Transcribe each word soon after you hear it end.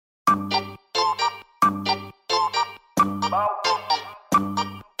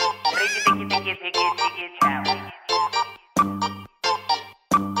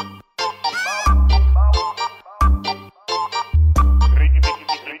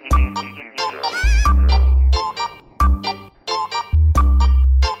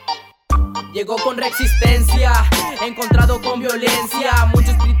Llegó con resistencia, encontrado con violencia.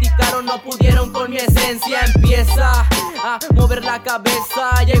 Muchos criticaron, no pudieron con mi esencia. Empieza a mover la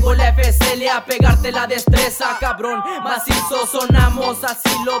cabeza. Llegó la FCL a pegarte la destreza, cabrón. Macizo sonamos, así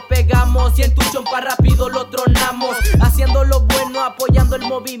lo pegamos. Y en tu chompa rápido lo tronamos. Haciendo lo bueno, apoyando el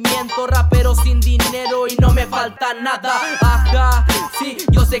movimiento. Rapero sin dinero y no me falta nada. Ajá, sí,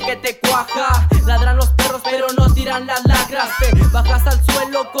 yo sé que te cuaja. Ladran los perros pero no tiran las lacras. Te bajas al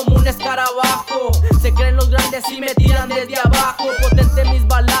suelo como un escarabajo. Se creen los grandes y me tiran desde abajo. Potente mis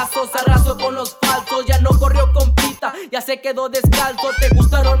balazos, arraso con los falsos. Ya no corrió con pita, ya se quedó descalzo. Te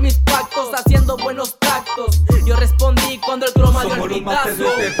gustaron mis pactos, haciendo buenos tactos. Yo respondí cuando el croma dio el pitazo. Somos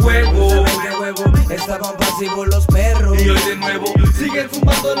los de este juego. Saben de huevo, estaban pasivos los perros. Y hoy de nuevo siguen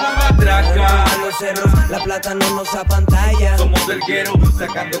fumando la matraca. A los cerros, la plata no nos apantalla. Somos del guero,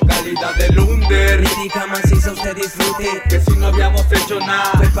 sacando calidad de Lumbre. Lírica maciza, usted disfrute. Que si no habíamos hecho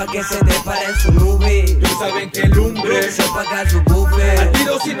nada, fue pa' que se te pare en su nube. ya saben que Lumbre Se paga su buffet. al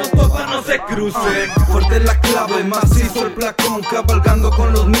tiro si nos topa no se cruce. Fuerte la clave, macizo el placón. Cabalgando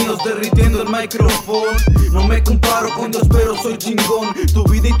con los míos, derritiendo el micrófono. No me comparo con Dios, pero soy chingón. Tu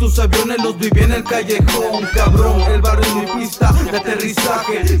vida y tus aviones los viví en el callejón. Cabrón, el barrio es mi pista de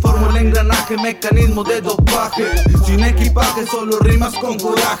aterrizaje. Formo el engranaje, mecanismo de dopaje. Sin equipaje, solo rimas con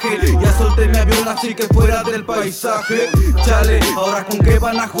coraje. Ya solté mi avión, así que fuera del paisaje. Chale, ahora con qué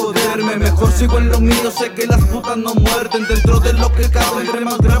van a joderme. Mejor sigo en lo mío, sé que las putas no muerden. Dentro de lo que cabe, entre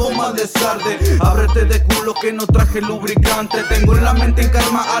más grabo más desarde. Ábrete de culo que no traje lubricante. Tengo en la mente en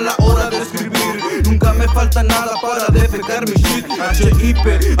calma a la hora de escribir. Nunca me falta nada para defecar mi shit. HIP,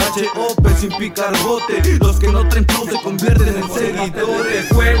 HOP, sin picar bote. Los que no traen flow se convierten en seguidores.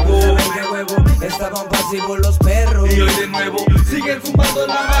 Fuego. Saben de huevo, estaban pasivos los perros. Y hoy de nuevo siguen fumando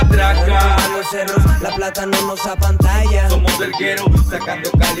la matraca. A los cerros, la plata no nos apantalla. Somos del guero, sacando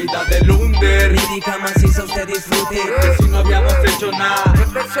calidad de Lumbre. Lírica maciza, usted disfrute. Que si no habíamos hecho nada,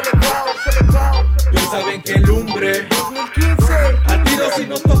 ya saben que Lumbre al tiro si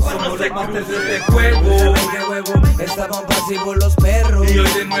nos topa no se cruce de juego. Saben de huevo, estaban pasivos los perros. Y hoy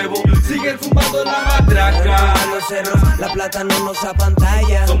de nuevo siguen fumando la matraca. A los cerros, la plata no nos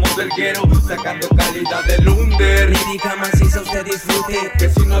apantalla. Somos del guero, sacando calidad de Lumbre. Lírica maciza, usted disfrute. Que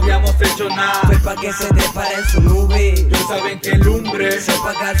si no habíamos hecho nada, Fue pa' que se te pare en su nube. ya saben que Lumbre Se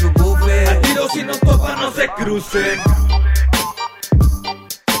paga su buffet. al tiro si nos topa no se cruce.